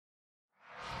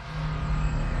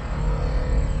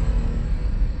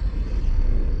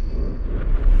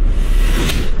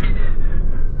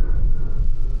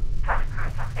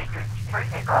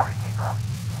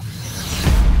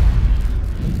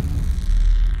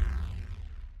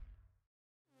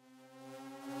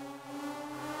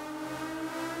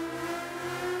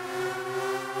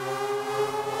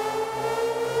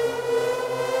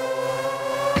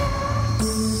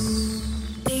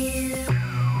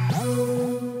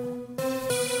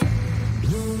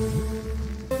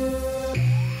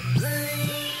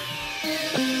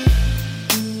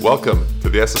Welcome to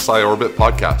the SSI Orbit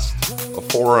podcast, a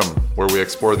forum where we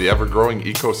explore the ever-growing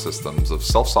ecosystems of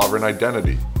self-sovereign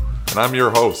identity. And I'm your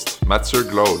host, Mathieu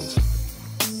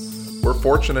Glaude. We're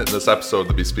fortunate in this episode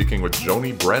to be speaking with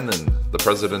Joni Brennan, the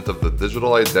president of the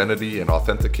Digital Identity and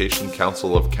Authentication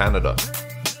Council of Canada.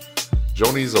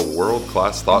 Joni's a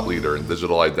world-class thought leader in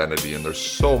digital identity, and there's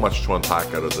so much to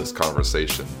unpack out of this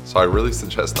conversation, so I really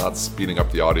suggest not speeding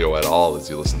up the audio at all as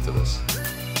you listen to this.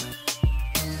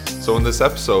 So in this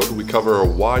episode, we cover a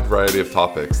wide variety of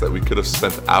topics that we could have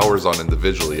spent hours on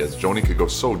individually, as Joni could go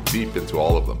so deep into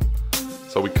all of them.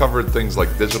 So we covered things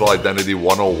like Digital Identity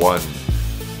 101,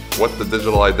 what the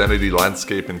digital identity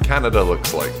landscape in Canada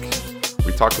looks like.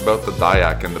 We talked about the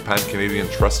DIACC and the Pan-Canadian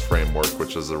Trust Framework,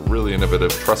 which is a really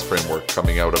innovative trust framework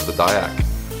coming out of the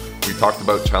DIACC. We talked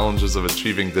about challenges of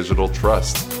achieving digital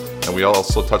trust, and we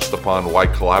also touched upon why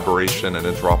collaboration and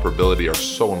interoperability are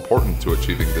so important to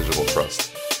achieving digital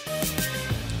trust.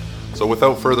 So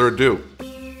without further ado,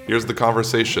 here's the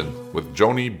conversation with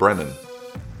Joni Brennan.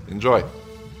 Enjoy.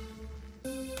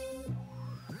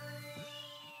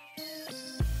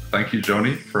 Thank you,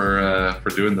 Joni, for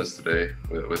doing this today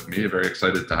with me. Very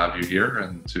excited to have you here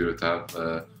and to have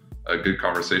a good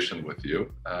conversation with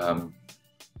you. I'll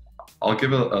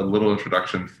give a little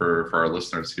introduction for our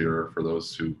listeners here, for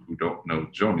those who don't know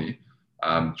Joni.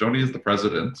 Joni is the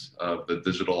president of the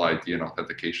Digital ID and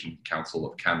Authentication Council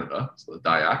of Canada, so the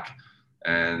DIACC.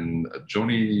 And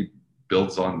Joni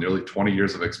builds on nearly 20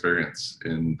 years of experience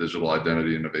in digital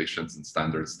identity innovations and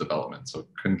standards development. So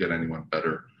couldn't get anyone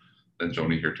better than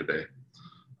Joni here today.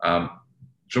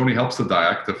 Joni helps the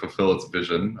DIACC to fulfill its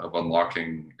vision of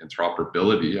unlocking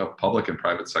interoperability of public and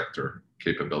private sector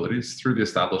capabilities through the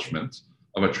establishment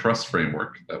of a trust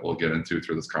framework that we'll get into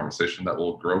through this conversation that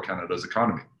will grow Canada's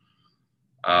economy.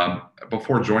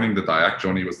 Before joining the DIACC,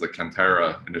 Joni was the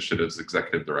Cantera Initiative's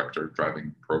executive director,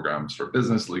 driving programs for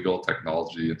business, legal,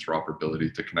 technology,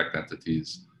 interoperability to connect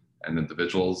entities and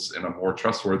individuals in a more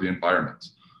trustworthy environment.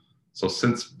 So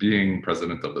since being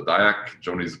president of the DIACC,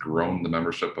 Joni's grown the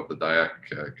membership of the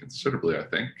DIACC considerably, I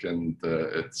think, and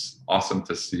it's awesome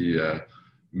to see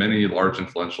many large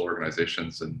influential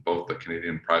organizations in both the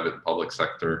Canadian private and public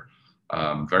sector,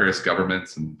 various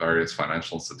governments and various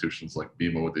financial institutions like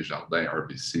BMO, Desjardins,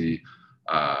 RBC,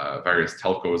 various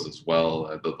telcos as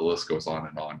well. The list goes on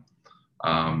and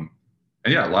on.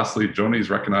 And yeah, lastly, Joni is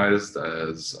recognized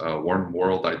as One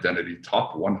World Identity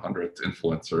Top 100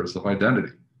 Influencers of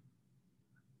Identity.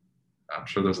 I'm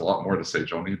sure there's a lot more to say,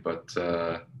 Joni, but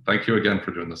thank you again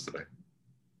for doing this today.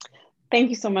 Thank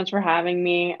you so much for having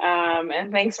me.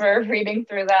 And thanks for reading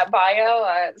through that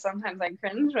bio. Sometimes I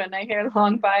cringe when I hear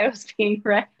long bios being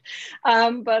read.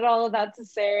 But all of that to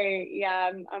say,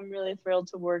 yeah, I'm really thrilled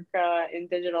to work in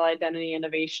digital identity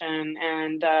innovation.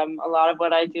 And a lot of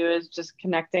what I do is just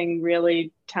connecting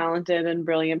really talented and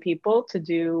brilliant people to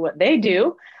do what they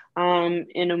do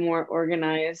in a more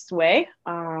organized way,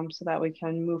 so that we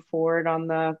can move forward on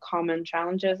the common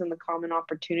challenges and the common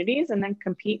opportunities and then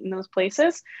compete in those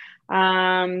places,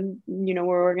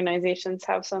 where organizations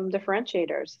have some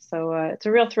differentiators. So it's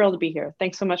a real thrill to be here.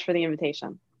 Thanks so much for the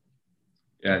invitation.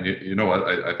 Yeah, and you know what,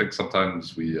 I think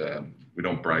sometimes we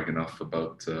don't brag enough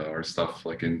about our stuff,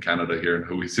 like in Canada here,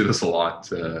 and we see this a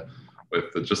lot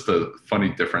with just a funny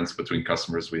difference between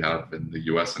customers we have in the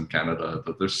US and Canada,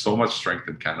 that there's so much strength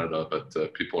in Canada, but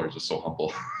people are just so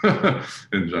humble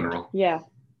in general. Yeah,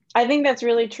 I think that's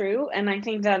really true. And I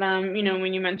think that,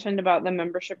 when you mentioned about the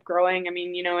membership growing, I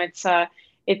mean,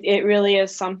 it really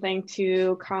is something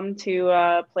to come to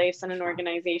a place in an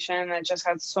organization that just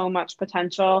has so much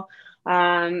potential,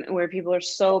 where people are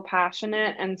so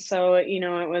passionate. And so,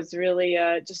 it was really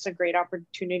just a great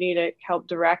opportunity to help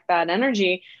direct that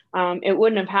energy. It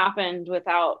wouldn't have happened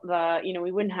without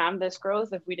we wouldn't have this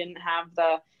growth if we didn't have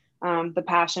the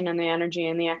passion and the energy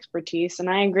and the expertise. And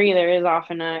I agree, there is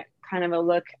often a kind of a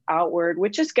look outward,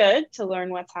 which is good to learn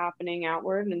what's happening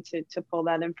outward and to pull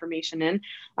that information in.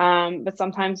 But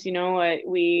sometimes,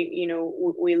 we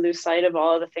lose sight of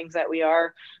all of the things that we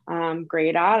are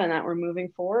great at and that we're moving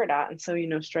forward at. And so,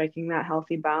 striking that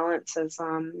healthy balance is,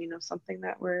 something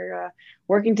that we're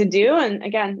working to do. And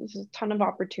again, there's a ton of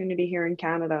opportunity here in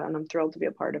Canada, and I'm thrilled to be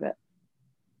a part of it.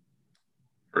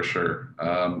 For sure.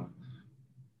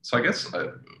 So I guess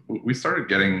we started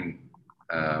getting,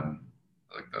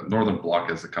 like the Northern Block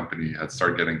as a company had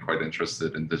started getting quite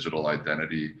interested in digital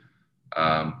identity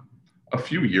a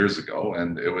few years ago.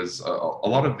 And it was a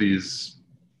lot of these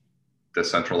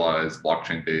decentralized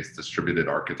blockchain-based distributed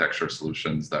architecture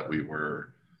solutions that we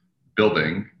were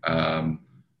building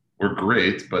were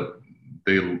great, but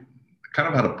they kind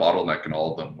of had a bottleneck in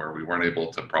all of them where we weren't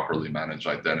able to properly manage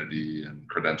identity and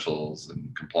credentials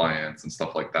and compliance and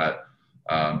stuff like that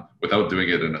without doing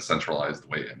it in a centralized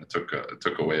way. And it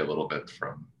took away a little bit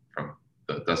from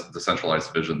the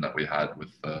centralized vision that we had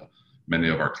with many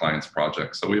of our clients'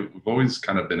 projects. So we've always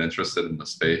kind of been interested in the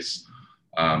space.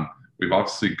 We've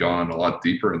obviously gone a lot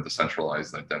deeper into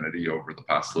centralized identity over the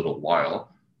past little while,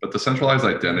 but the centralized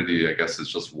identity, I guess, is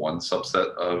just one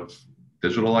subset of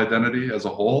digital identity as a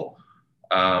whole.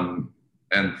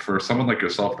 And for someone like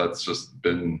yourself that's just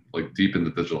been like deep in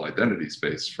the digital identity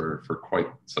space for quite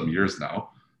some years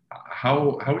now,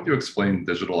 how would you explain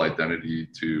digital identity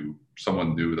to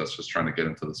someone new that's just trying to get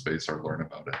into the space or learn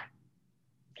about it?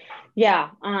 Yeah,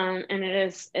 and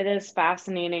it is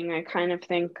fascinating. I kind of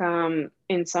think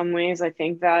in some ways, I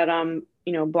think that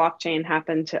blockchain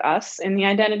happened to us in the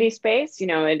identity space.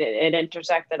 It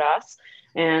intersected us,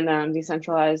 and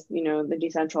decentralized, the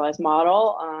decentralized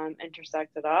model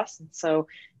intersected us. And so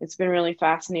it's been really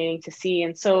fascinating to see.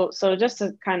 And so just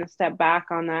to kind of step back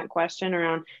on that question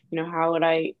around, how would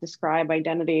I describe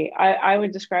identity? I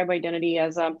would describe identity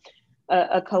as a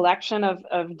collection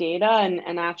of data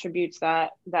and attributes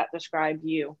that describe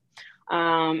you.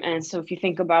 And so if you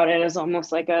think about it as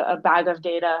almost like a bag of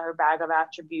data or bag of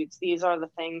attributes, these are the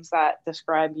things that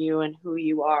describe you and who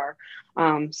you are.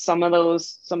 Some of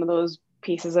those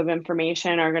pieces of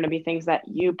information are going to be things that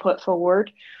you put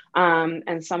forward.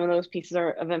 And some of those pieces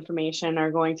of information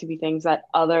are going to be things that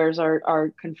others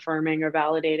are confirming or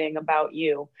validating about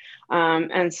you.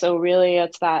 And so really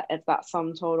it's that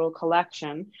sum total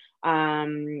collection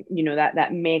that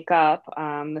make up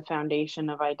the foundation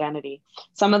of identity.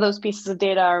 Some of those pieces of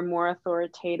data are more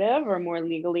authoritative or more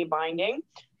legally binding,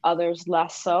 others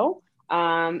less so.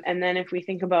 And then if we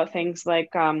think about things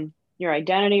like your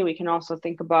identity, we can also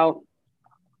think about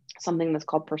something that's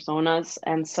called personas.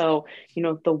 And so,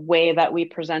 the way that we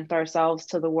present ourselves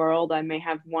to the world, I may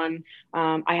have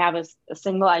I have a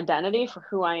single identity for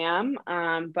who I am,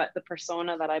 but the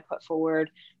persona that I put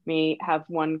forward may have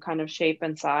one kind of shape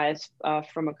and size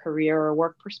from a career or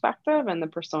work perspective. And the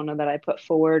persona that I put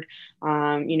forward,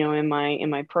 in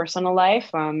my personal life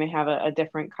may have a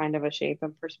different kind of a shape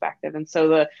and perspective. And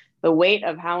so the weight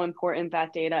of how important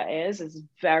that data is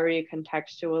very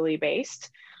contextually based.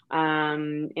 So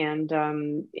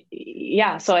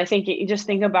I think you just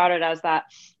think about it as that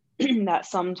that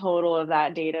sum total of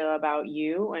that data about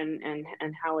you and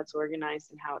how it's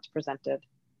organized and how it's presented.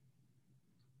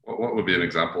 What would be an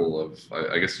example of,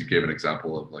 I guess you gave an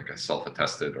example of like a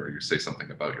self-attested, or you say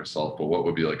something about yourself, but what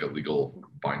would be like a legal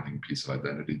binding piece of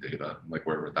identity data? Like,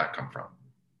 where would that come from?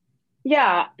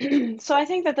 Yeah, so I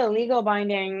think that the legal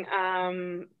binding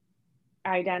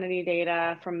identity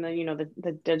data from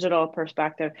the digital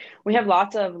perspective, we have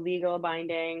lots of legal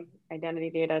binding identity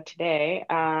data today.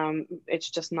 It's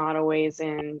just not always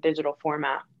in digital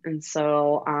format. And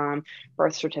so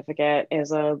birth certificate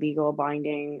is a legal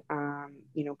binding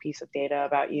piece of data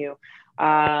about you.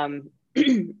 A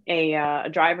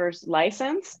driver's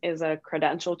license is a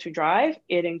credential to drive.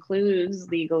 It includes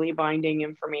legally binding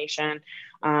information,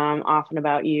 often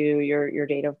about you, your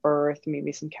date of birth,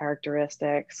 maybe some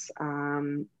characteristics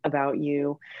about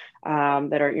you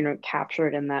that are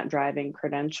captured in that driving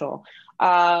credential.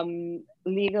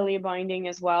 Legally binding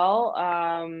as well,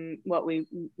 what we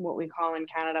call in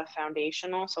Canada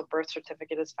foundational. So birth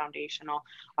certificate is foundational.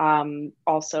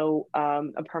 Also,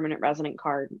 a permanent resident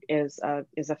card is a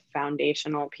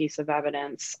foundational piece of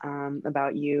evidence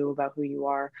about you, about who you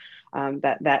are,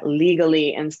 that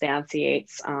legally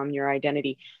instantiates your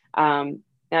identity.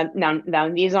 Now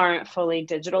these aren't fully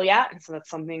digital yet, and so that's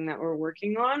something that we're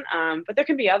working on. But there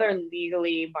can be other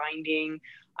legally binding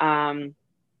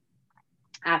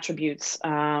attributes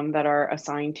that are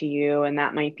assigned to you, and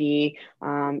that might be,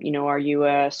 are you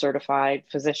a certified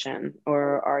physician,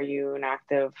 or are you an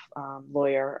active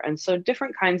lawyer? And so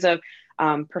different kinds of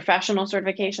professional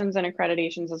certifications and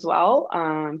accreditations as well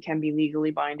can be legally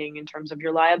binding in terms of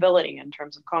your liability, in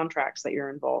terms of contracts that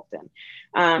you're involved in.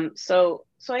 So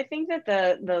I think that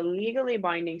the legally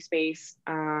binding space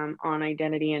on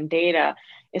identity and data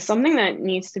is something that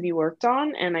needs to be worked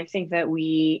on. And I think that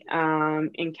we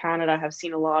in Canada have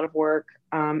seen a lot of work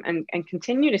and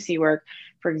continue to see work,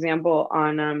 for example,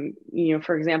 on, in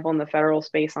the federal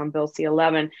space on Bill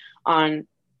C-11 on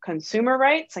consumer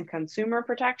rights and consumer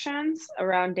protections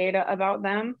around data about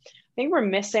them. I think we're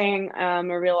missing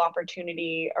a real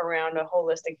opportunity around a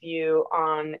holistic view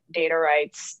on data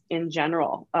rights in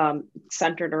general,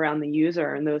 centered around the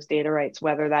user and those data rights,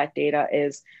 whether that data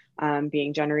is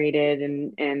being generated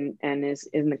and is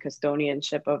in the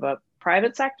custodianship of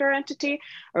private sector entity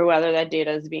or whether that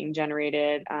data is being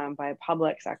generated by a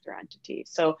public sector entity.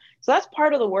 So that's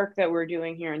part of the work that we're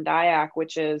doing here in DIACC,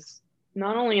 which is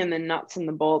not only in the nuts and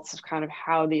the bolts of kind of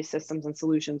how these systems and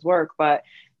solutions work, but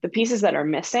the pieces that are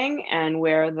missing and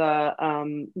where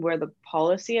the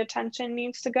policy attention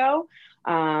needs to go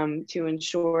to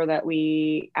ensure that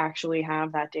we actually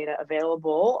have that data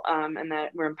available and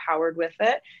that we're empowered with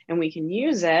it and we can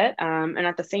use it. And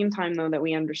at the same time, though, that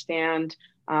we understand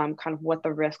kind of what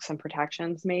the risks and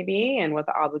protections may be and what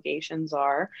the obligations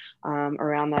are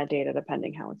around that data,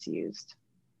 depending how it's used.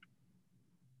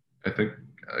 I think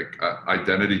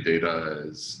identity data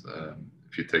is,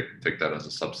 if you take that as a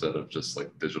subset of just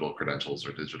like digital credentials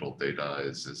or digital data,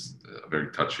 is a very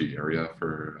touchy area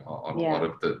on a lot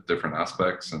of the different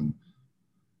aspects. And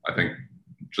I think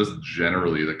just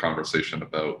generally the conversation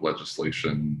about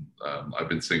legislation, I've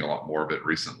been seeing a lot more of it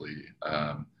recently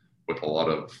with a lot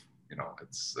of,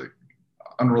 it's like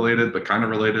unrelated, but kind of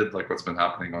related, like what's been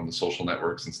happening on the social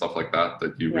networks and stuff like that,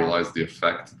 that you realize the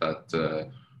effect that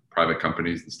private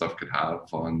companies and stuff could have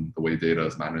on the way data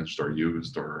is managed or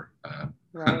used, or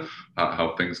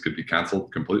how things could be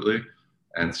canceled completely.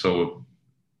 And so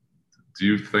do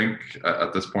you think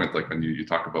at this point, like when you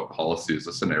talk about policy, is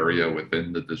this an area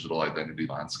within the digital identity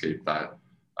landscape that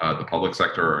the public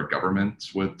sector or government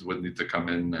would need to come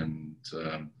in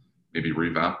and maybe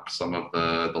revamp some of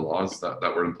the laws that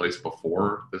were in place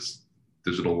before this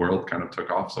digital world kind of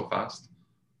took off so fast?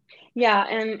 Yeah,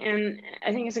 and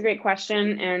I think it's a great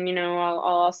question, and I'll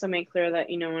also make clear that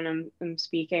when I'm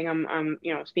speaking, I'm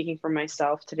speaking for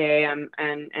myself today, and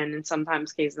in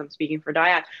sometimes cases I'm speaking for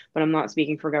DIACC, but I'm not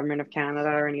speaking for Government of Canada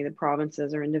or any of the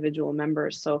provinces or individual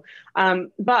members. So,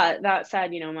 but that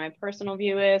said, my personal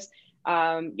view is,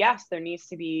 yes, there needs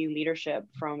to be leadership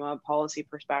from a policy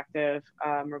perspective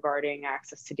regarding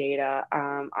access to data.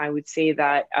 I would say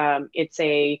that it's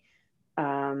a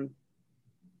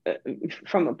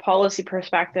from a policy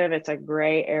perspective, it's a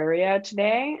gray area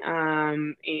today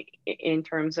in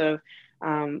terms of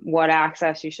what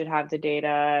access you should have to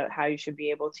data, how you should be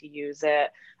able to use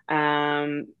it.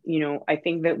 I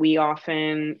think that we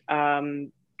often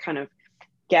kind of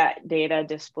get data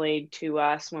displayed to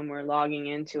us when we're logging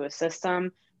into a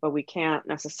system, but we can't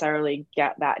necessarily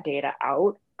get that data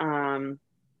out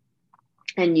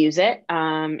and use it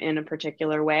in a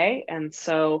particular way. And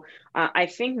so I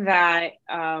think that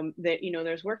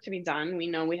there's work to be done. We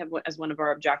know we have as one of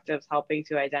our objectives helping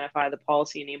to identify the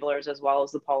policy enablers as well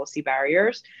as the policy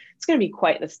barriers. It's going to be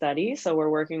quite the study. So we're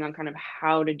working on kind of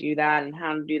how to do that and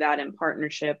how to do that in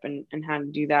partnership and how to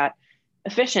do that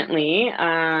efficiently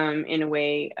in a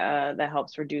way that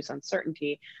helps reduce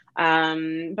uncertainty. But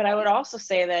I would also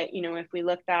say that, if we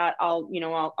looked at, I'll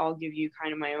give you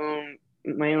kind of my own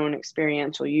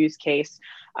experiential use case.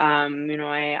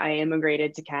 I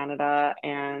immigrated to Canada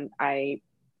and I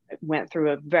went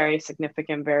through a very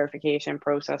significant verification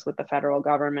process with the federal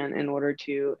government in order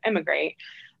to immigrate,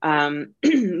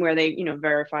 where they,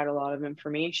 verified a lot of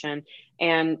information.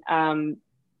 And,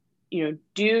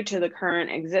 due to the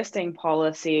current existing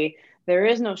policy, there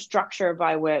is no structure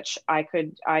by which I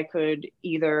could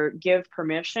either give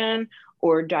permission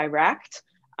or direct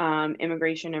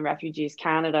Immigration and Refugees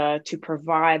Canada to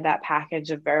provide that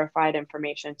package of verified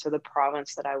information to the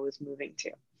province that I was moving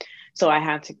to. So I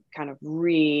had to kind of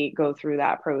go through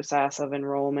that process of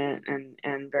enrollment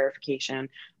and verification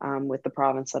with the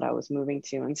province that I was moving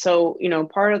to. And so,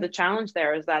 part of the challenge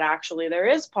there is that actually there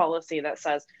is policy that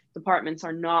says departments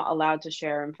are not allowed to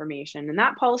share information, and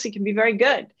that policy can be very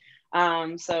good.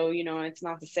 So, it's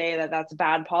not to say that that's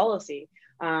bad policy.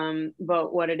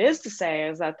 But what it is to say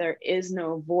is that there is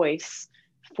no voice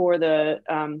for the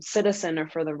citizen or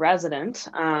for the resident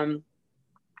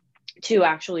to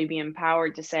actually be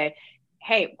empowered to say,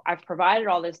 hey, I've provided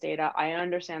all this data. I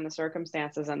understand the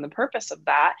circumstances and the purpose of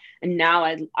that. And now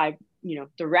I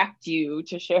direct you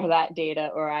to share that data,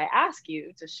 or I ask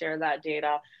you to share that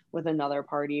data with another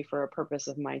party for a purpose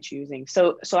of my choosing.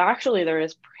 So actually there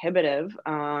is prohibitive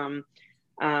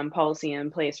policy in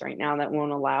place right now that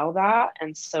won't allow that.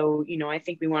 And so, I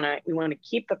think we want to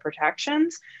keep the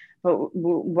protections,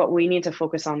 but we need to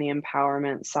focus on the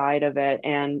empowerment side of it.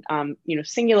 And,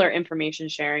 singular information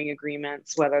sharing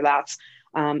agreements, whether that's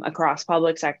across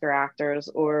public sector actors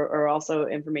or also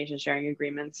information sharing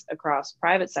agreements across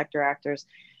private sector actors,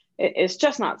 it's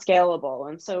just not scalable.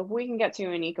 And so if we can get to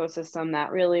an ecosystem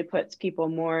that really puts people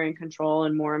more in control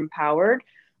and more empowered,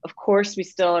 of course, we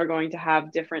still are going to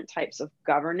have different types of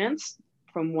governance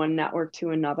from one network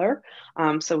to another.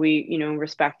 So we,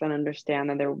 respect and understand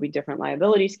that there will be different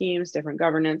liability schemes, different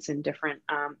governance, and different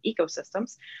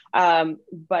ecosystems.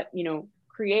 But,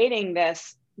 creating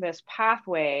this this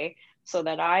pathway so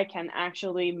that I can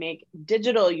actually make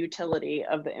digital utility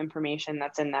of the information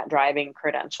that's in that driving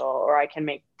credential, or I can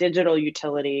make digital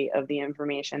utility of the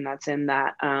information that's in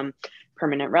that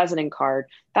permanent resident card.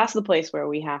 That's the place where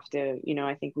we have to,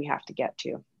 I think we have to get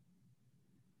to.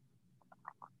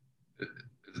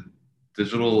 Is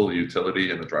digital utility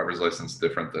in the driver's license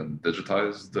different than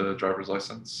digitized driver's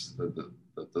license?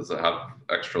 Does it have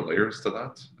extra layers to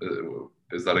that?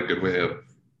 Is that a good way of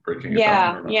breaking it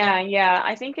down? Or not? Yeah.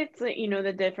 I think it's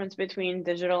the difference between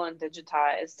digital and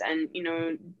digitized, and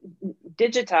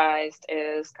digitized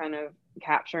is kind of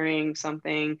capturing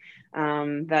something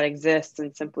that exists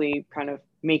and simply kind of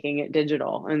making it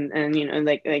digital, and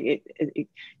like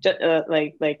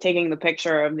taking the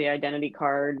picture of the identity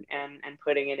card and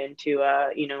putting it into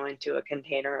a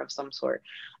container of some sort,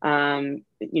 in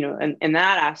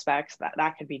that aspect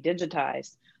that could be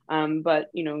digitized.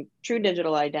 But true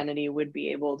digital identity would be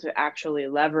able to actually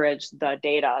leverage the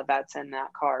data that's in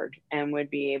that card, and would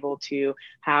be able to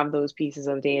have those pieces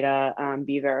of data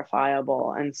be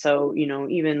verifiable. And so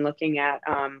even looking at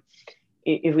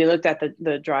if we looked at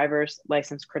the driver's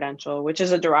license credential, which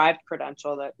is a derived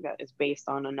credential that is based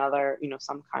on another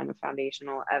some kind of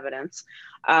foundational evidence,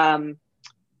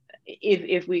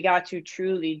 if we got to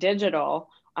truly digital,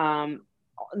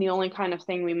 the only kind of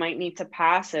thing we might need to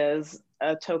pass is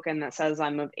a token that says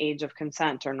I'm of age of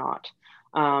consent or not,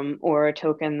 or a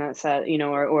token that says,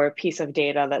 or a piece of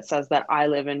data that says that I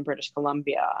live in British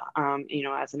Columbia,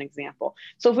 as an example.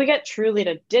 So if we get truly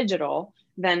to digital,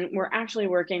 then we're actually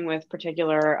working with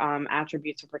particular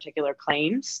attributes or particular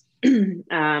claims,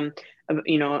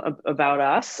 about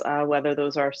us, whether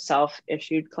those are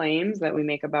self-issued claims that we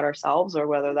make about ourselves, or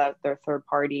whether that they're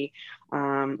third-party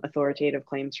authoritative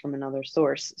claims from another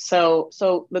source. So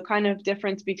the kind of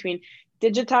difference between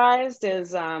digitized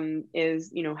is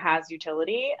has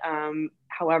utility.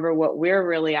 However, what we're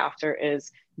really after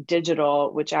is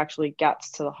digital, which actually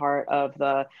gets to the heart of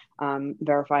the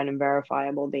verified and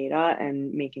verifiable data,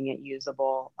 and making it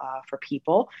usable for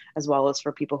people, as well as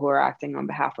for people who are acting on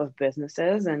behalf of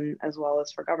businesses, and as well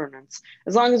as for governments.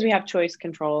 As long as we have choice,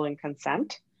 control, and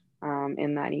consent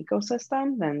in that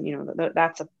ecosystem, then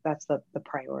that's the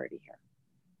priority here.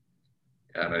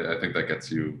 Yeah, and I think that gets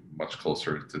you much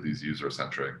closer to these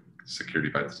user-centric security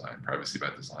by design, privacy by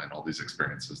design. All these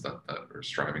experiences that we're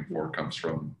striving for comes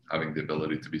from having the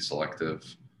ability to be selective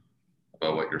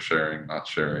about what you're sharing, not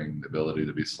sharing, the ability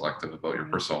to be selective about your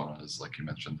personas, like you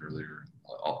mentioned earlier,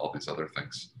 all these other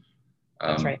things.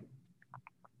 That's right.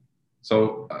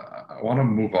 So I want to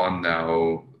move on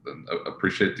now.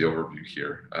 Appreciate the overview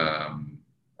here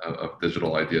of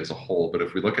digital ID as a whole. But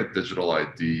if we look at digital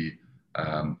ID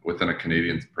within a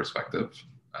Canadian perspective,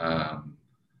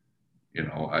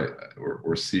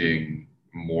 we're seeing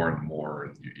more and more,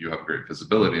 and you have great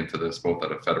visibility into this, both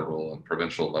at a federal and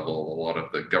provincial level. A lot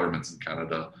of the governments in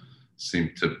Canada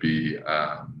seem to be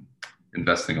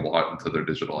investing a lot into their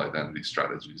digital identity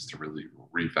strategies to really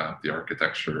revamp the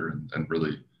architecture and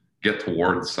really get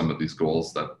towards some of these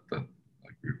goals that like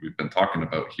we've been talking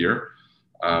about here.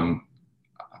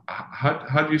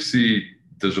 How do you see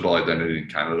digital identity in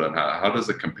Canada, and how does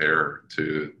it compare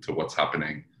to what's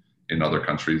happening in other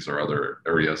countries or other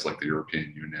areas like the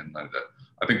European Union?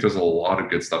 I think there's a lot of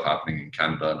good stuff happening in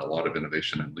Canada, and a lot of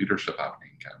innovation and leadership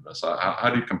happening in Canada. So how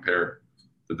do you compare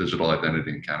the digital identity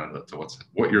in Canada to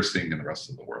what you're seeing in the rest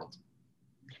of the world?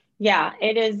 Yeah,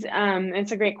 it is.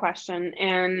 It's a great question,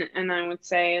 and I would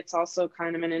say it's also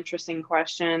kind of an interesting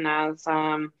question as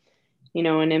an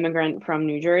immigrant from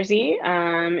New Jersey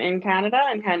in Canada,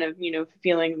 and kind of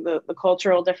feeling the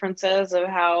cultural differences of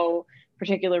how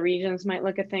particular regions might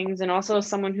look at things, and also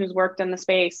someone who's worked in the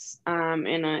space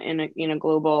in a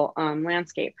global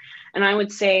landscape. And I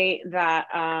would say that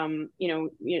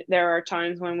there are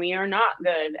times when we are not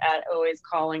good at always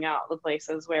calling out the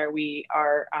places where we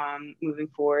are moving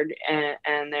forward,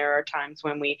 and there are times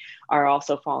when we are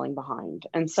also falling behind.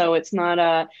 And so it's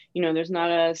not there's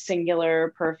not a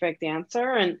singular perfect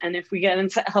answer. And if we get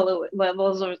into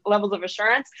levels of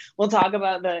assurance, we'll talk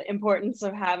about the importance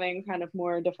of having kind of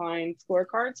more defined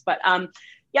scorecards. But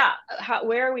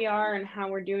where we are and how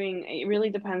we're doing, it really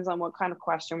depends on what kind of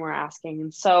question we're asking.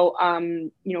 And so,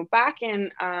 back in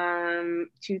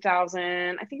 2000,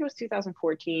 I think it was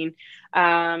 2014,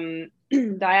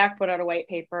 DIACC put out a white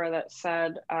paper that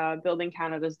said building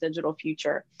Canada's digital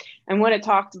future. And what it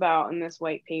talked about in this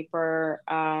white paper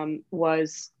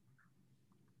was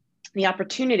the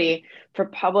opportunity for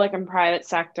public and private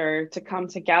sector to come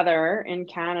together in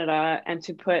Canada and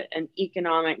to put an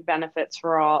economic benefits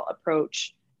for all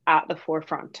approach at the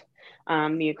forefront.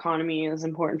 The economy is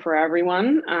important for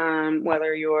everyone,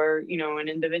 whether you're, an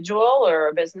individual or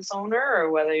a business owner,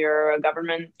 or whether you're a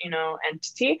government,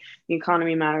 entity. The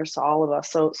economy matters to all of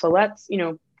us. So let's,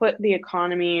 put the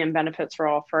economy and benefits for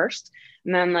all first,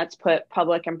 and then let's put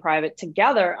public and private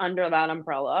together under that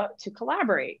umbrella to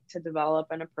collaborate, to develop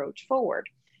an approach forward.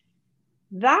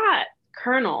 That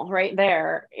kernel right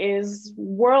there is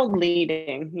world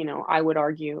leading, I would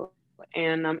argue.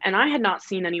 And I had not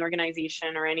seen any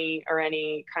organization or any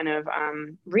kind of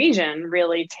region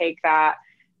really take that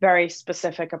very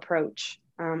specific approach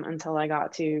until I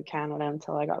got to Canada,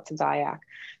 until I got to DIACC.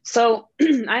 So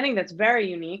I think that's very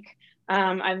unique.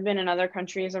 I've been in other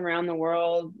countries around the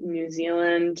world, New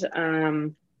Zealand,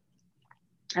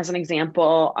 as an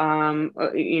example,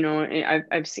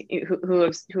 I've seen who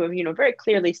have very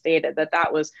clearly stated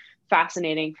that was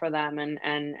fascinating for them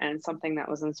and something that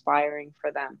was inspiring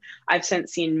for them. I've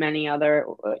since seen many other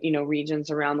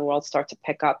regions around the world start to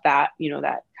pick up that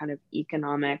that kind of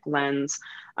economic lens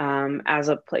as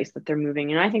a place that they're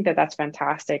moving, and I think that that's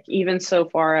fantastic. Even so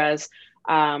far as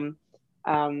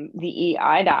the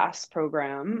EIDAS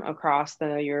program across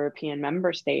the European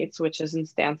member states, which is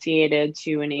instantiated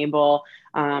to enable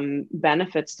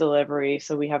benefits delivery.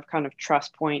 So we have kind of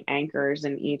trust point anchors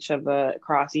in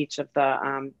across each of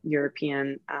the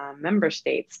European member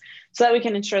states, so that we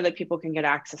can ensure that people can get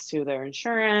access to their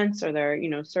insurance or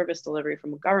their service delivery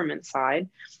from a government side,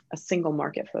 a single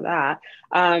market for that.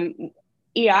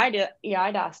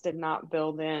 EIDAS did not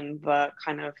build in the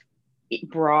kind of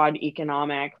broad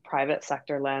economic private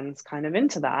sector lens kind of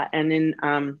into that. And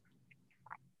then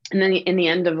in the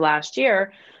end of last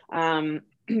year,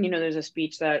 there's a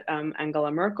speech that Angela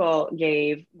Merkel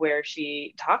gave where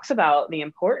she talks about the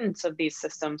importance of these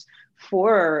systems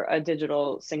for a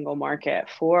digital single market,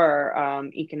 for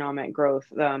economic growth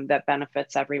that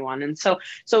benefits everyone. And so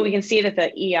we can see that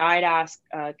the EIDAS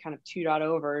kind of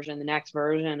 2.0 version, the next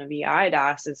version of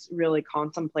EIDAS, is really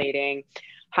contemplating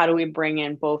how do we bring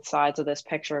in both sides of this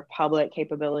picture, public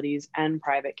capabilities and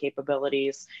private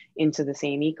capabilities, into the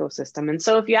same ecosystem. And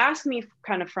so if you ask me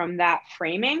kind of from that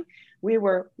framing, we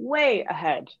were way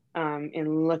ahead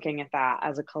in looking at that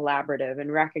as a collaborative and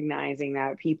recognizing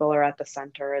that people are at the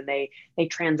center and they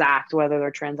transact, whether they're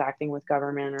transacting with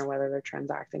government or whether they're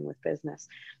transacting with business.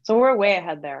 So we're way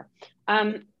ahead there.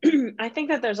 I think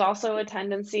that there's also a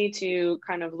tendency to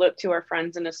kind of look to our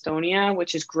friends in Estonia,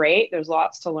 which is great. There's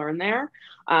lots to learn there.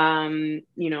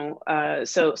 So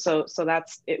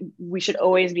that's it. We should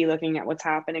always be looking at what's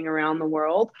happening around the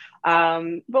world.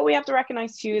 But we have to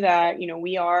recognize too that,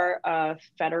 we are a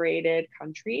federated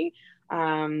country,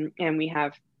 and we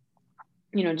have,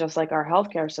 just like our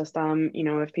healthcare system,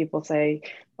 if people say,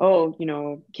 oh,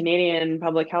 Canadian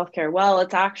public healthcare, well,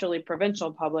 it's actually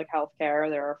provincial public healthcare.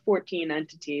 There are 14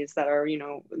 entities that are,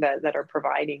 that are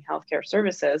providing healthcare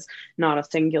services, not a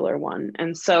singular one.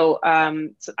 And so,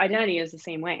 identity is the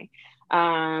same way.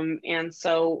 And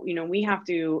so, we have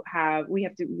to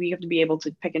be able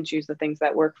to pick and choose the things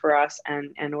that work for us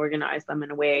and organize them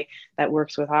in a way that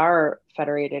works with our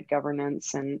federated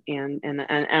governance and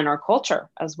our culture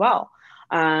as well.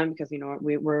 Because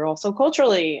we're also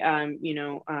culturally,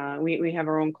 we have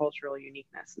our own cultural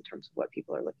uniqueness in terms of what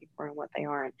people are looking for and what they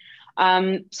aren't.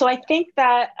 So I think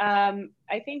that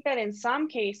in some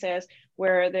cases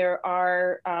where there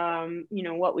are,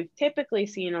 what we've typically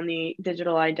seen on the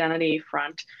digital identity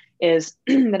front is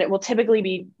that it will typically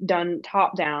be done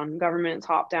top-down, government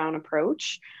top-down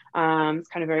approach. It's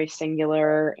kind of very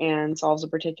singular and solves a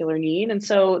particular need. And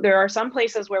so there are some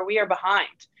places where we are behind.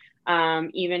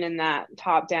 Even in that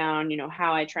top-down,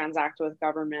 how I transact with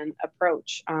government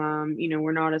approach,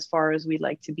 we're not as far as we'd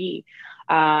like to be.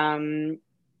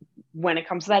 When it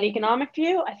comes to that economic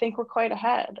view, I think we're quite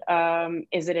ahead.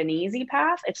 Is it an easy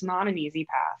path? It's not an easy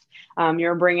path.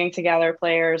 You're bringing together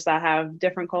players that have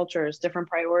different cultures, different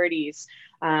priorities.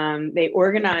 They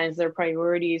organize their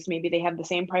priorities. Maybe they have the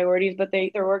same priorities, but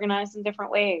they're organized in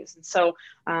different ways. And so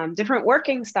different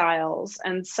working styles.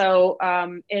 And so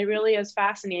it really is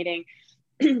fascinating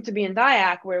to be in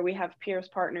DIACC, where we have peers,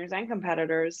 partners, and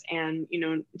competitors. And,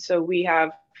 so we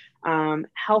have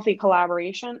healthy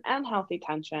collaboration and healthy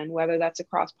tension, whether that's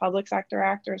across public sector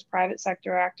actors, private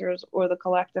sector actors, or the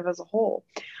collective as a whole.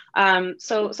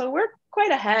 So we're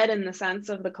quite ahead in the sense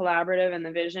of the collaborative and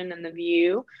the vision and the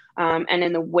view, and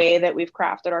in the way that we've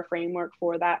crafted our framework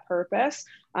for that purpose.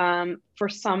 For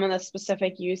some of the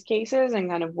specific use cases and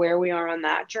kind of where we are on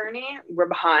that journey, we're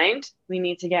behind. We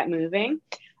need to get moving.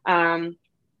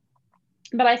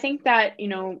 but I think that,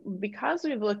 because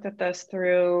we've looked at this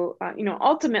through,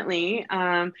 ultimately,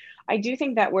 I do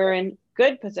think that we're in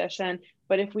good position.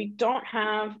 But if we don't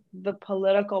have the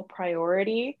political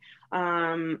priority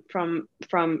from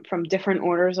different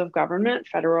orders of government,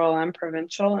 federal and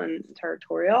provincial and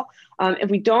territorial, if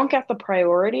we don't get the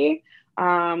priority,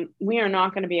 we are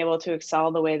not going to be able to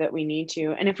excel the way that we need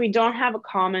to. And if we don't have a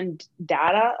common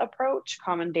data approach,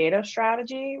 common data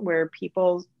strategy where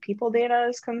people data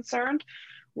is concerned,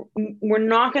 we're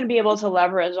not going to be able to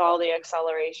leverage all the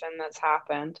acceleration that's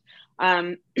happened.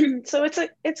 So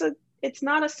it's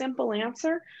not a simple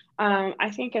answer.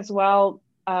 I think as well,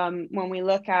 when we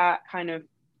look at kind of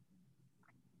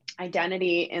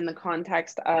identity in the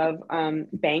context of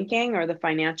banking or the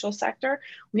financial sector,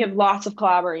 we have lots of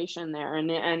collaboration there,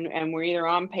 and we're either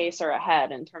on pace or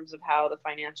ahead in terms of how the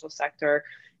financial sector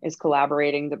is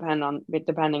collaborating,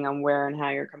 depending on where and how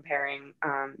you're comparing.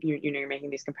 You're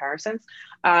making these comparisons.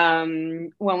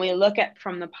 When we look at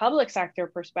from the public sector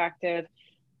perspective,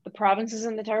 the provinces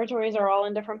and the territories are all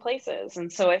in different places.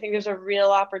 And so I think there's a real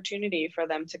opportunity for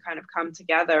them to kind of come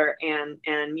together and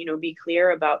be clear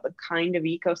about the kind of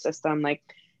ecosystem, like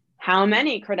how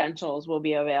many credentials will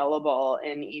be available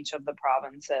in each of the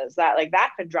provinces.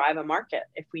 That could drive a market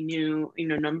if we knew,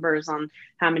 numbers on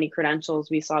how many credentials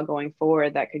we saw going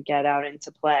forward that could get out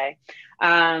into play.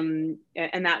 And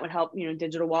that would help,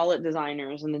 digital wallet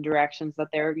designers and the directions that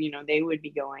they would be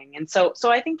going. And so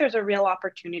I think there's a real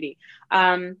opportunity.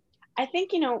 I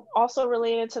think, also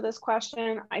related to this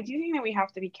question, I do think that we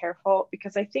have to be careful,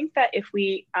 because I think that if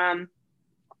we,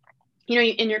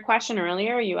 in your question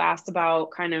earlier, you asked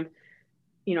about kind of,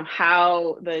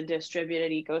 how the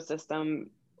distributed ecosystem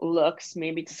looks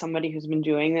maybe to somebody who's been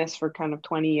doing this for kind of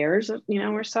 20 years,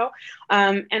 or so.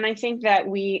 And I think that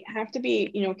we have to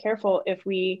be, careful if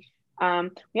we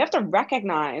have to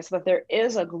recognize that there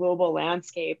is a global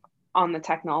landscape on the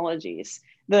technologies.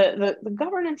 The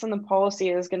governance and the policy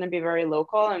is going to be very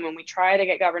local. And when we try to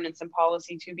get governance and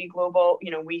policy to be global,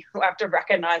 we have to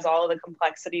recognize all of the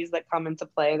complexities that come into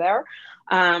play there.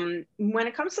 When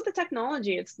it comes to the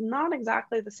technology, it's not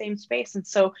exactly the same space. And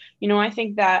so, I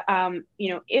think that,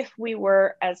 if we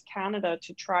were as Canada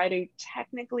to try to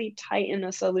technically tighten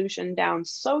a solution down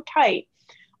so tight,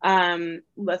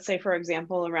 let's say, for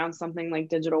example, around something like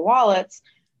digital wallets,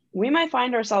 we might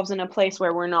find ourselves in a place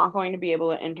where we're not going to be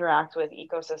able to interact with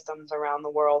ecosystems around the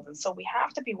world. And so we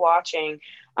have to be watching,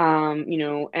 and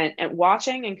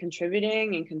watching and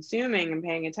contributing and consuming and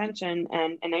paying attention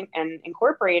and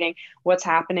incorporating what's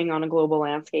happening on a global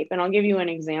landscape. And I'll give you an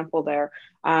example there.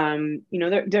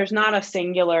 There's not a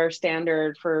singular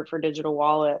standard for digital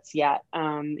wallets yet.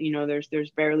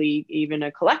 There's barely even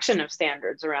a collection of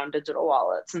standards around digital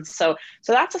wallets. And so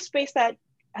that's a space that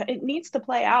it needs to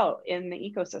play out in the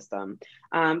ecosystem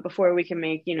before we can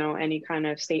make, any kind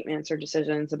of statements or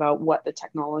decisions about what the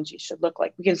technology should look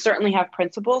like. We can certainly have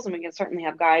principles and we can certainly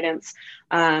have guidance.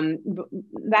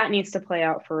 That needs to play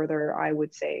out further, I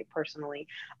would say, personally.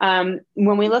 When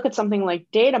we look at something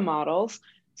like data models,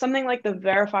 something like the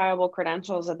verifiable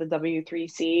credentials at the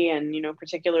W3C and,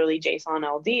 particularly JSON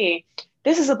LD,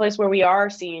 this is a place where we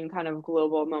are seeing kind of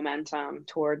global momentum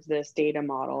towards this data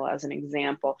model as an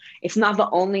example. It's not the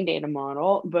only data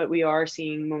model, but we are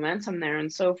seeing momentum there.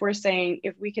 And so if we're saying,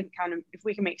 if we can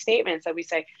make statements that we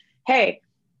say, hey,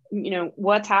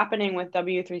 what's happening with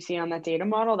W3C on that data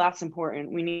model, that's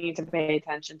important. We need to pay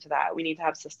attention to that. We need to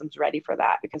have systems ready for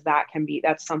that, because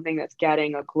that's something that's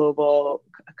getting a global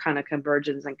kind of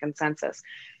convergence and consensus.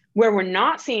 Where we're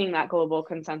not seeing that global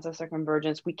consensus or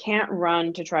convergence, we can't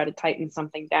run to try to tighten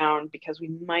something down, because we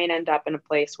might end up in a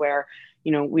place where,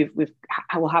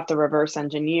 we'll have to reverse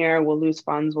engineer, we'll lose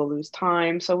funds, we'll lose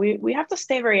time. So we have to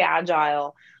stay very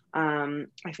agile, I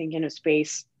think, in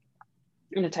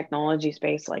a technology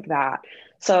space like that.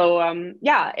 So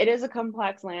it is a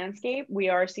complex landscape. We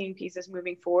are seeing pieces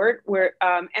moving forward.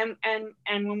 And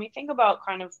when we think about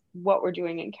kind of what we're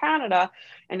doing in Canada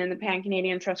and in the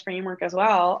Pan-Canadian Trust Framework as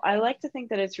well, I like to think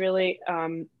that it's really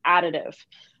additive.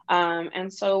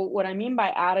 And so what I mean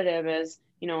by additive is,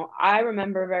 I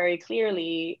remember very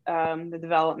clearly the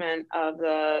development of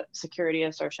the security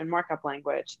assertion markup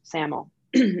language, SAML.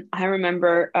 I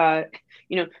remember,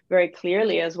 very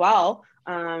clearly as well,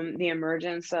 the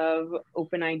emergence of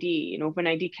OpenID and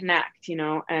OpenID Connect,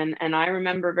 and I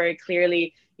remember very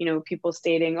clearly, people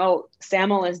stating, oh,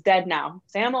 SAML is dead now.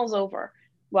 SAML's over.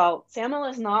 Well, SAML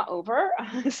is not over.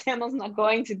 SAML's not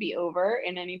going to be over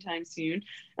in anytime soon.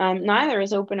 Neither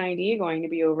is OpenID going to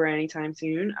be over anytime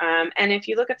soon. And if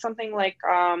you look at something like,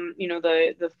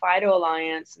 the FIDO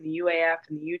Alliance and the UAF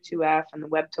and the U2F and the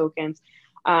web tokens,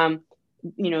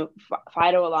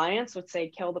 FIDO Alliance would say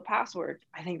kill the password.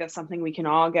 I think that's something we can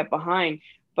all get behind.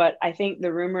 But I think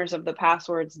the rumors of the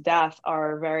password's death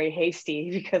are very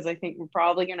hasty, because I think we're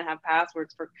probably going to have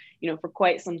passwords for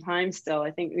quite some time still.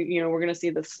 I think we're going to see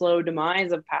the slow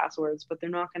demise of passwords, but they're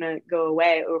not going to go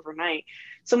away overnight.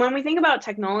 So when we think about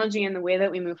technology and the way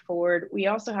that we move forward, we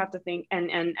also have to think,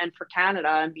 and for Canada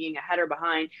and being ahead or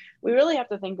behind, we really have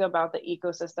to think about the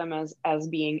ecosystem as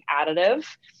being additive,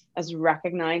 as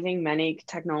recognizing many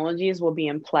technologies will be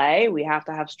in play. We have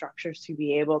to have structures to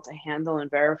be able to handle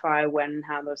and verify when and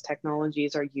how those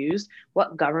technologies are used,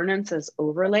 what governance is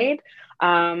overlaid.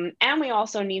 And we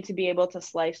also need to be able to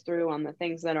slice through on the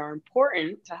things that are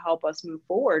important to help us move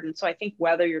forward. And so I think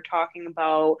whether you're talking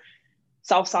about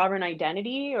self-sovereign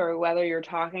identity or whether you're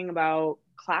talking about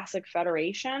classic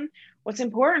federation, what's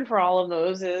important for all of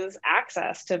those is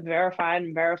access to verified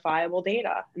and verifiable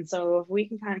data. And so if we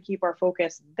can kind of keep our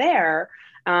focus there,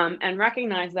 and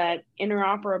recognize that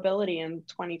interoperability in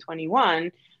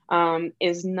 2021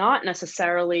 is not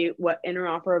necessarily what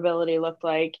interoperability looked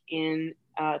like in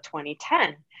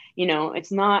 2010.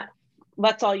 It's not,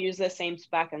 let's all use the same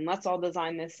spec and let's all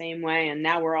design the same way and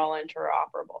now we're all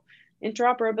interoperable.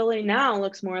 Interoperability now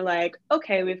looks more like,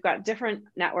 okay, we've got different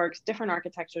networks, different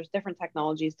architectures, different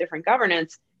technologies, different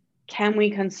governance. Can we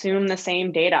consume the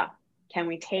same data? Can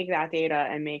we take that data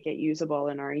and make it usable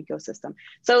in our ecosystem?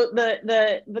 So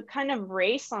the kind of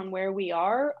race on where we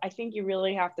are, I think you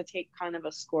really have to take kind of a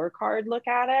scorecard look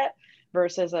at it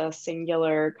versus a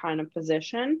singular kind of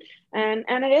position. And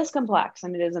it is complex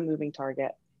and it is a moving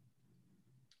target.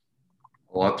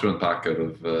 A lot to unpack out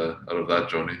of that,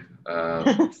 Joni.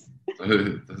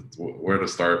 Where to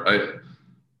start? I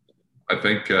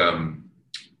think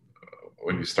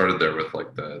when you started there with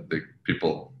like the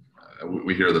people,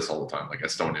 we hear this all the time. Like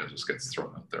Estonia just gets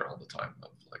thrown out there all the time of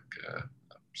like a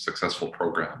successful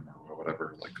program or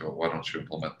whatever. Like, oh, why don't you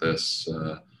implement this?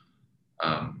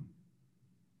 I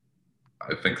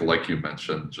think, like you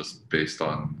mentioned, just based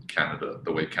on Canada,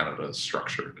 the way Canada is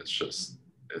structured, it's just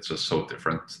so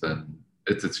different than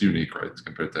it's unique, right,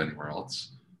 compared to anywhere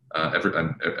else.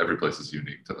 Every place is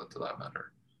unique to that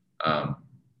matter.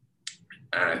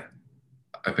 And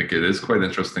I think it is quite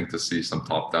interesting to see some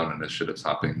top-down initiatives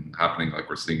happening like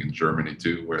we're seeing in Germany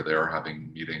too, where they are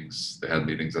having meetings. They had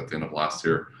meetings at the end of last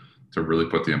year to really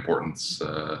put the importance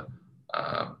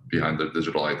behind their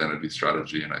digital identity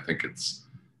strategy. And I think it's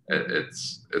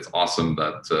awesome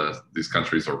that these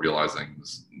countries are realizing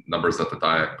this, numbers that the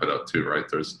DIACC put out too, right?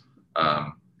 There's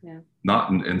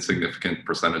not an insignificant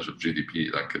percentage of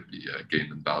GDP that could be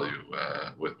gained in value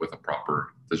with a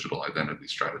proper digital identity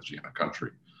strategy in a country.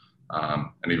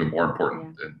 And even more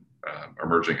important in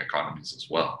emerging economies as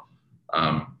well.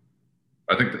 I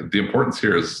think the importance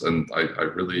here is, and I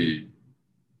really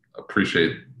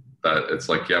appreciate that it's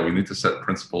like, yeah, we need to set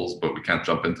principles, but we can't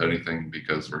jump into anything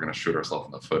because we're going to shoot ourselves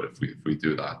in the foot if we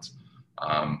do that.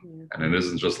 And it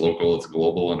isn't just local, it's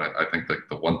global. And I think like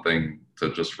the one thing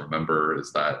to just remember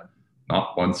is that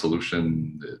not one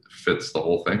solution fits the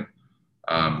whole thing.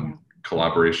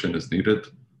 Collaboration is needed.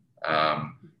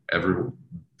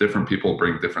 Different people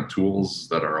bring different tools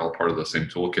that are all part of the same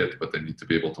toolkit, but they need to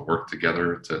be able to work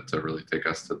together to really take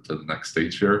us to the next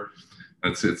stage here.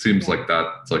 And it seems like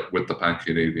that, it's like with the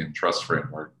Pan-Canadian Trust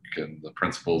Framework and the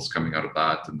principles coming out of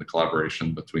that and the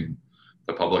collaboration between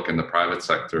the public and the private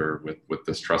sector with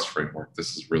this trust framework,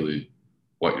 this is really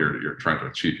what you're trying to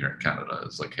achieve here in Canada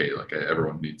is like, hey, like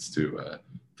everyone needs to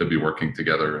be working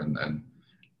together and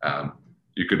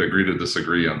you could agree to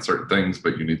disagree on certain things,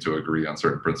 but you need to agree on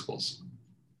certain principles.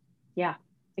 Yeah,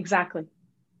 exactly.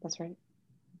 That's right.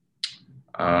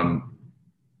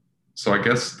 So I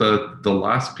guess the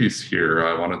last piece here,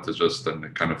 I wanted to just, and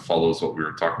it kind of follows what we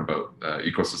were talking about,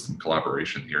 ecosystem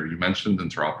collaboration here. You mentioned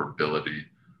interoperability.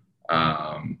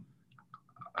 How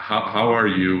are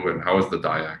you and how is the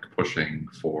DIACC pushing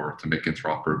to make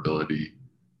interoperability,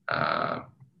 to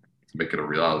make it a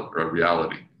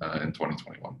reality in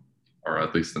 2021, or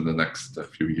at least in the next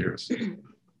few years?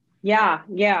 Yeah,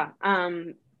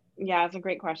 it's a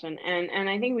great question, and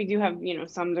I think we do have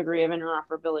some degree of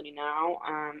interoperability now.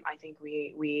 I think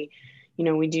we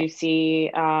do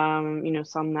see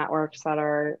some networks that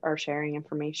are sharing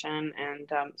information, and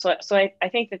so I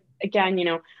think that again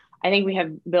I think we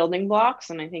have building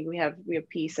blocks, and I think we have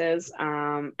pieces,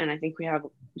 and I think we have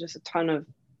just a ton of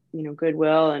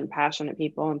goodwill and passionate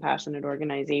people and passionate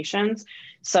organizations.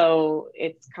 So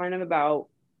it's kind of about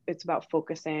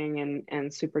focusing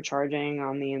and supercharging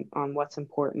on what's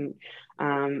important,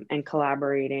 and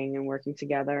collaborating and working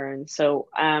together. And so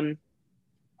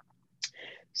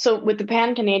So with the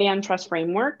Pan Canadian Trust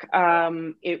Framework,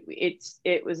 it's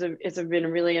been a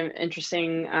really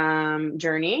interesting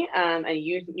journey, a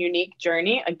unique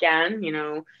journey. Again,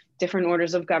 different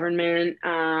orders of government,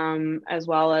 as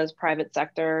well as private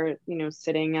sector,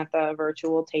 sitting at the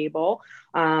virtual table,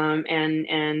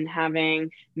 and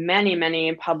having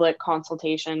many public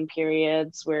consultation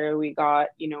periods where we got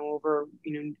over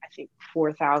I think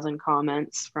 4,000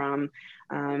 comments from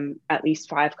at least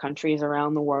 5 countries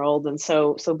around the world. And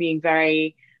so being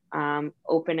very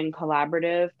open and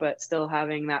collaborative, but still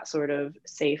having that sort of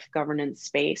safe governance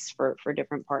space for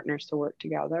different partners to work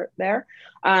together there.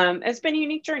 It's been a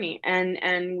unique journey.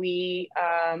 And we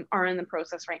are in the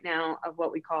process right now of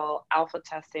what we call alpha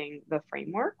testing the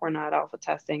framework. We're not alpha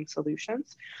testing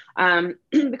solutions.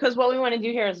 Because what we want to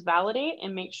do here is validate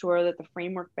and make sure that the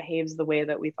framework behaves the way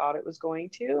that we thought it was going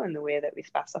to and the way that we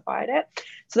specified it,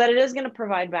 so that it is going to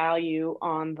provide value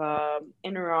on the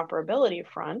interoperability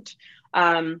front.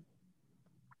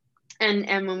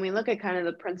 And when we look at kind of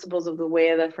the principles of the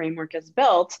way the framework is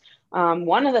built,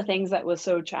 one of the things that was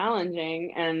so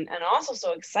challenging and also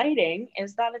so exciting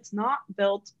is that it's not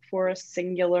built for a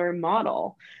singular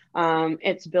model.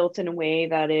 It's built in a way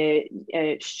that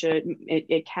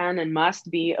it can and must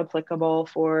be applicable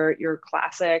for your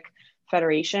classic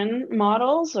federation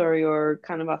models or your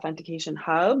kind of authentication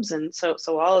hubs. And so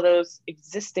all of those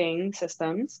existing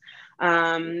systems.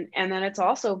 And then it's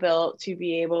also built to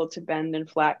be able to bend and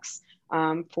flex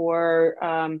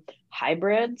for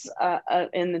hybrids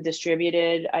in the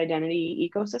distributed identity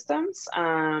ecosystems,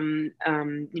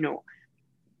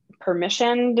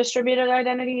 permission distributed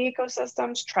identity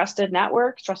ecosystems, trusted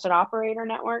networks, trusted operator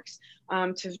networks,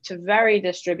 to very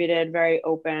distributed, very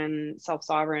open,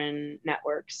 self-sovereign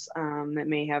networks that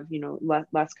may have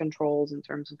less controls in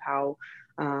terms of how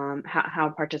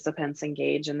participants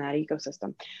engage in that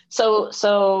ecosystem. So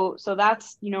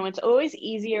that's it's always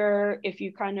easier if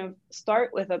you kind of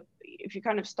start with a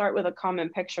common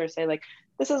picture, say like,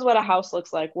 this is what a house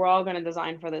looks like. We're all going to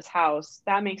design for this house.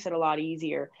 That makes it a lot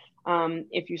easier.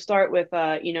 If you start with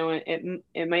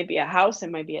it might be a house,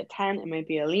 it might be a tent, it might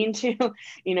be a lean-to,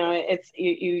 it's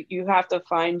you have to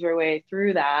find your way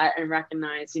through that and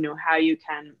recognize how you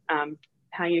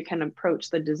can approach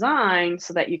the design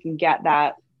so that you can get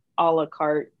that a la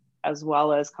carte as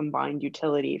well as combined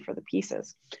utility for the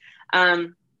pieces.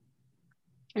 And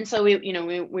so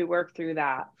we work through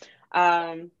that.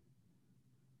 And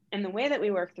the way that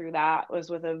we worked through that was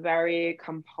with a very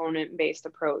component-based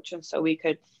approach. And so we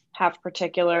could have a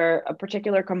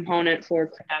particular component for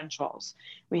credentials.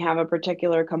 We have a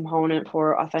particular component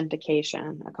for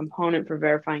authentication, a component for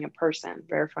verifying a person,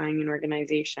 verifying an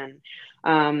organization.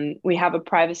 We have a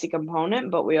privacy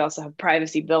component, but we also have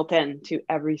privacy built in to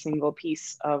every single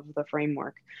piece of the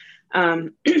framework.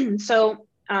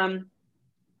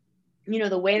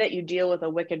 The way that you deal with a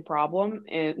wicked problem,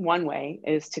 one way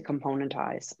is to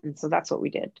componentize. And so that's what we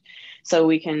did. So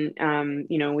we can,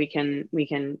 we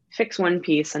can fix one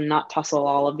piece and not tussle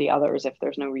all of the others if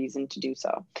there's no reason to do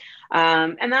so.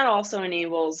 And that also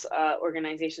enables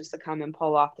organizations to come and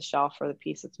pull off the shelf for the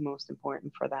piece that's most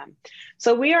important for them.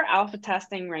 So we are alpha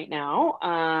testing right now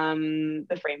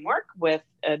the framework with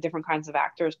different kinds of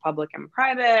actors, public and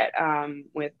private,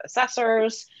 with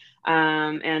assessors.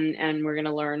 And we're going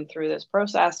to learn through this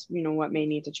process, what may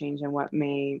need to change and what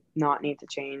may not need to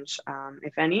change,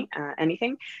 if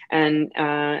anything. And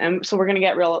so we're going to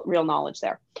get real knowledge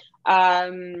there.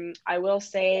 I will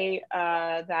say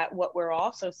that what we're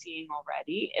also seeing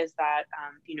already is that,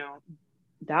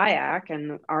 DIACC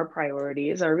and our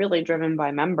priorities are really driven by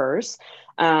members.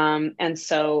 And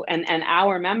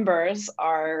our members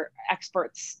are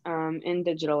experts in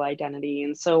digital identity.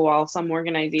 And so while some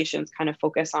organizations kind of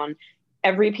focus on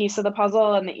every piece of the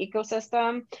puzzle and the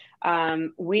ecosystem,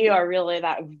 we are really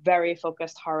that very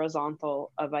focused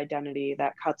horizontal of identity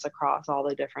that cuts across all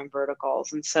the different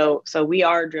verticals. And so we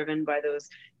are driven by those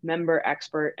member,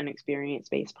 expert, and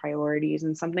experience-based priorities.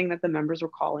 And something that the members were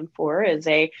calling for is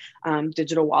a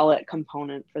digital wallet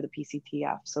component for the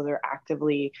PCTF. So they're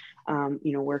actively,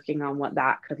 working on what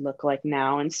that could look like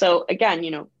now. And so again,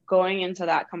 going into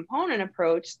that component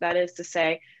approach, that is to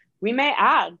say, we may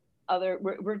add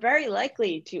we're very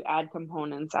likely to add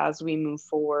components as we move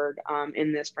forward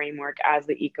in this framework as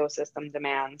the ecosystem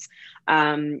demands.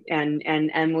 And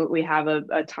we have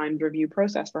a timed review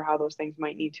process for how those things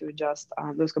might need to adjust,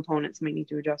 those components might need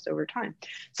to adjust over time.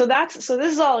 So this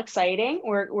is all exciting.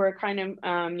 We're kind of,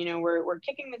 we're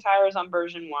kicking the tires on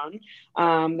version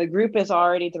 1. The group is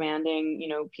already demanding,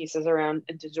 pieces around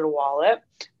a digital wallet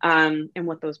and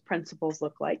what those principles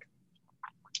look like.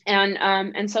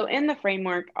 And so in the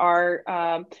framework,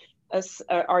 our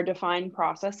are defined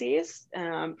processes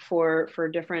for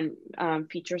different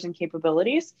features and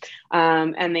capabilities,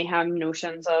 and they have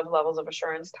notions of levels of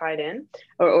assurance tied in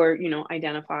or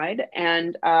identified,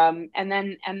 and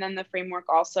then the framework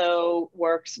also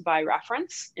works by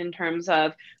reference in terms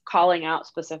of calling out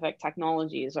specific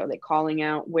technologies. Are they calling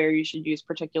out where you should use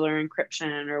particular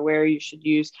encryption, or where you should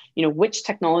use which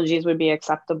technologies would be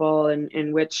acceptable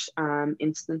in which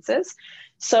instances?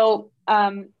 So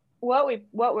what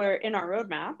we're in our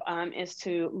roadmap is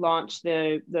to launch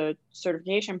the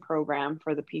certification program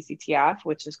for the PCTF,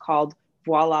 which is called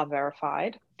Voila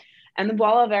Verified. And the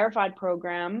Voila Verified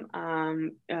program,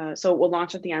 so it will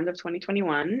launch at the end of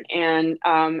 2021, and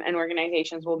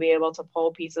organizations will be able to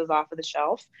pull pieces off of the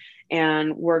shelf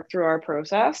and work through our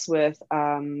process with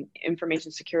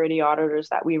information security auditors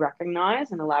that we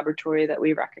recognize and a laboratory that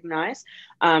we recognize,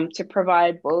 to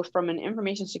provide, both from an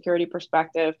information security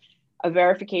perspective, a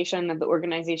verification that the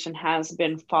organization has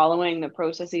been following the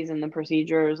processes and the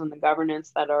procedures and the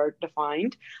governance that are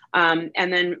defined. And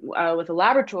then with a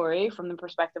laboratory, from the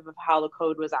perspective of how the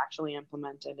code was actually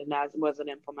implemented and as was it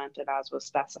implemented as was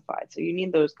specified. So you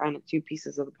need those kind of two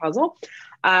pieces of the puzzle.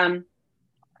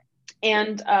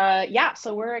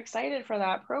 So we're excited for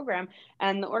that program.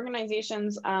 And the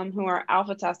organizations who are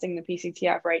alpha testing the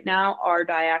PCTF right now are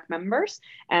DIACC members.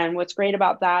 And what's great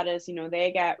about that is,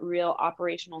 they get real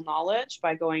operational knowledge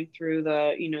by going through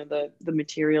the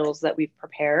materials that we've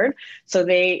prepared. So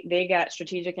they get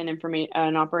strategic and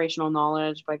operational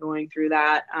knowledge by going through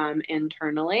that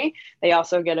internally. They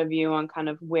also get a view on kind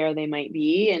of where they might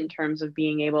be in terms of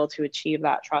being able to achieve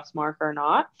that trust mark or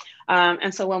not.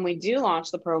 And so when we do launch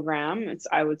the program,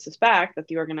 I would suspect that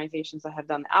the organizations that have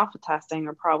done the alpha testing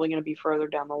are probably going to be further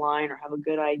down the line or have a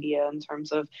good idea in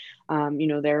terms of,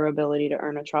 their ability to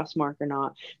earn a trust mark or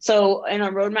not. So, and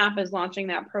our roadmap is launching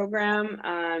that program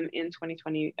in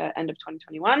 2020, end of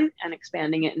 2021, and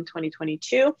expanding it in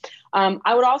 2022.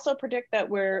 I would also predict that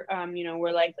we're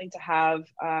likely to have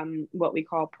what we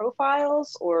call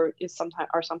profiles, or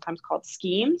are sometimes called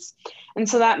schemes, and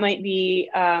so that might be.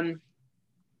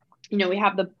 We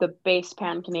have the base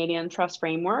Pan-Canadian trust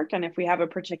framework. And if we have a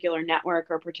particular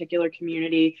network or a particular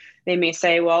community, they may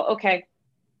say, well, okay,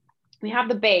 we have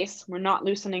the base, we're not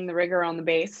loosening the rigor on the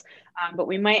base, but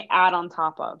we might add on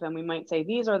top of, and we might say,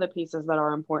 these are the pieces that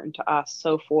are important to us.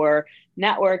 So for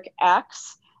network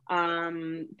X,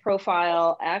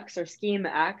 profile X or scheme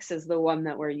X is the one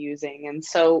that we're using. And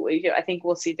so I think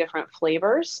we'll see different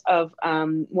flavors of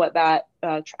what that,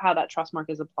 how that trust mark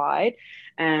is applied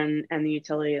and the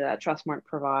utility that trust mark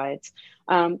provides.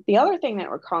 The other thing that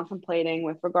we're contemplating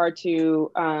with regard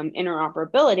to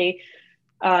interoperability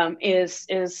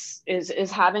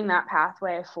is having that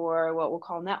pathway for what we'll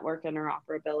call network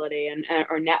interoperability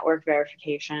or network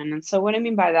verification. And so what I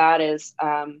mean by that is,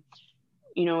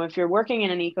 if you're working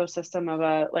in an ecosystem of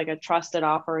a trusted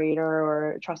operator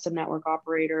or a trusted network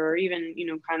operator, or even,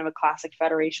 kind of a classic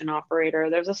federation operator,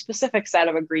 there's a specific set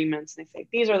of agreements. They say,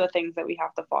 these are the things that we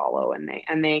have to follow.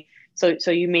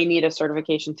 So you may need a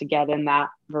certification to get in that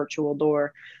virtual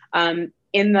door.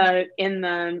 In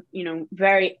the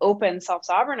very open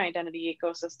self-sovereign identity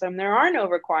ecosystem, there are no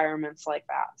requirements like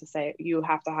that to say you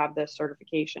have to have this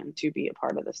certification to be a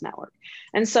part of this network.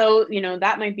 And so,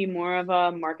 that might be more of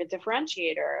a market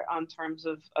differentiator in terms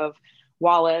of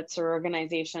wallets or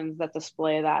organizations that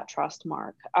display that trust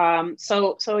mark.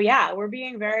 So yeah, we're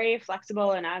being very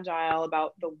flexible and agile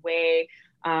about the way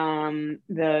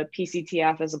the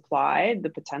PCTF is applied, the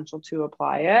potential to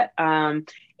apply it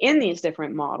in these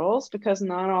different models, because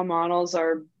not all models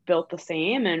are built the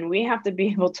same, and we have to be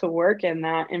able to work in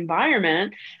that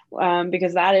environment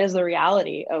because that is the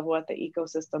reality of what the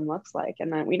ecosystem looks like,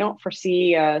 and that we don't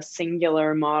foresee a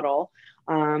singular model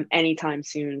anytime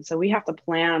soon. So we have to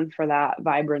plan for that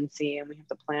vibrancy, and we have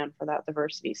to plan for that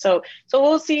diversity. So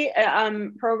we'll see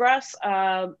progress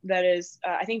that is,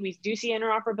 I think we do see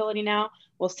interoperability now.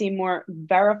 We'll see more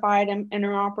verified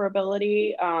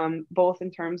interoperability, both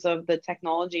in terms of the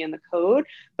technology and the code,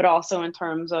 but also in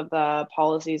terms of the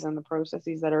policies and the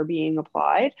processes that are being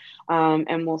applied.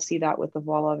 And we'll see that with the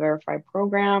Voila Verified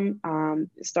program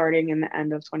starting in the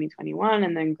end of 2021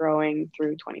 and then growing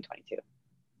through 2022.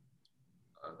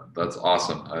 That's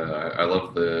awesome. I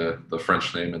love the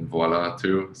French name and Voila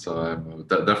too. So I'm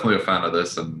definitely a fan of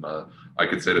this. And I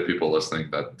could say to people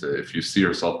listening that if you see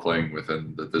yourself playing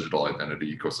within the digital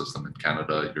identity ecosystem in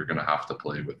Canada, you're going to have to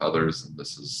play with others. And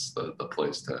this is the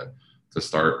place to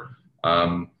start.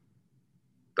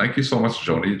 Thank you so much,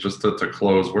 Joni. Just to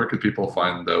close, where could people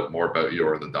find out more about you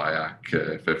or the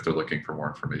DIACC if they're looking for more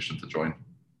information to join?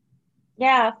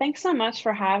 Yeah, thanks so much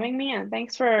for having me, and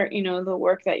thanks for, the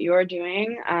work that you're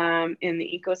doing in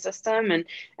the ecosystem,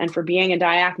 and for being a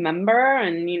DIACC member,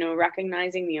 and,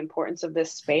 recognizing the importance of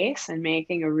this space and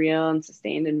making a real and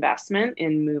sustained investment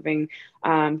in moving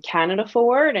Canada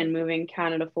forward and moving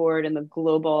Canada forward in the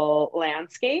global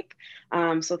landscape.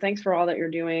 So thanks for all that you're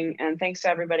doing, and thanks to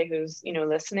everybody who's,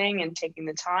 listening and taking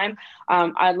the time.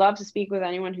 I'd love to speak with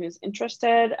anyone who's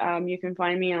interested. You can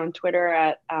find me on Twitter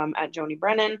at Joni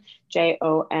Brennan, JoniBrennan.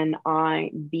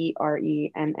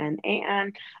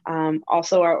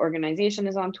 Also, our organization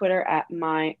is on Twitter at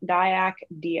MyDIACC,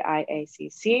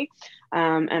 DIACC,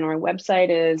 and our website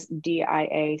is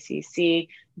diacc.ca,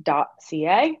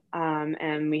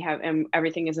 and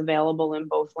everything is available in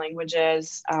both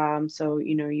languages. So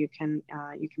you can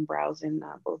browse in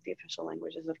both the official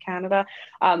languages of Canada.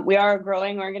 We are a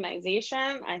growing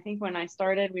organization. I think when I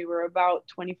started, we were about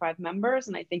 25 members,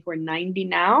 and I think we're 90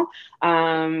 now.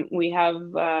 We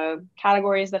have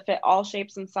categories that fit all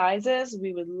shapes and sizes.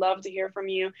 We would love to hear from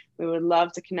you. We would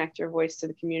love to connect your voice to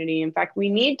the community. In fact, we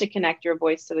need to connect your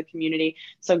voice to the community.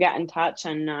 So get in touch,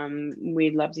 and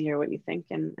we'd love to hear what you think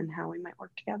and how we might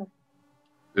work together.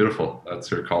 Beautiful.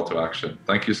 That's your call to action.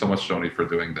 Thank you so much, Joni, for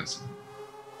doing this.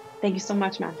 Thank you so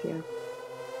much, Matthew.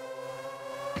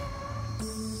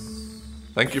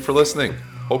 Thank you for listening.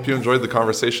 Hope you enjoyed the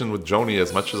conversation with Joni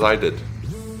as much as I did.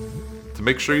 To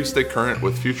make sure you stay current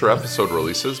with future episode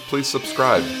releases, please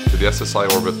subscribe to the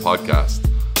SSI Orbit podcast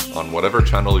on whatever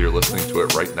channel you're listening to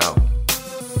it right now.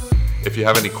 If you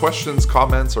have any questions,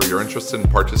 comments, or you're interested in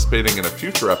participating in a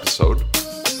future episode,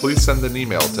 please send an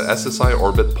email to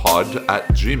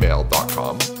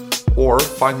ssiorbitpod@gmail.com or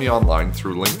find me online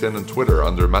through LinkedIn and Twitter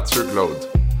under Mathieu Glaude.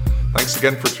 Thanks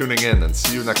again for tuning in, and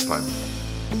see you next time.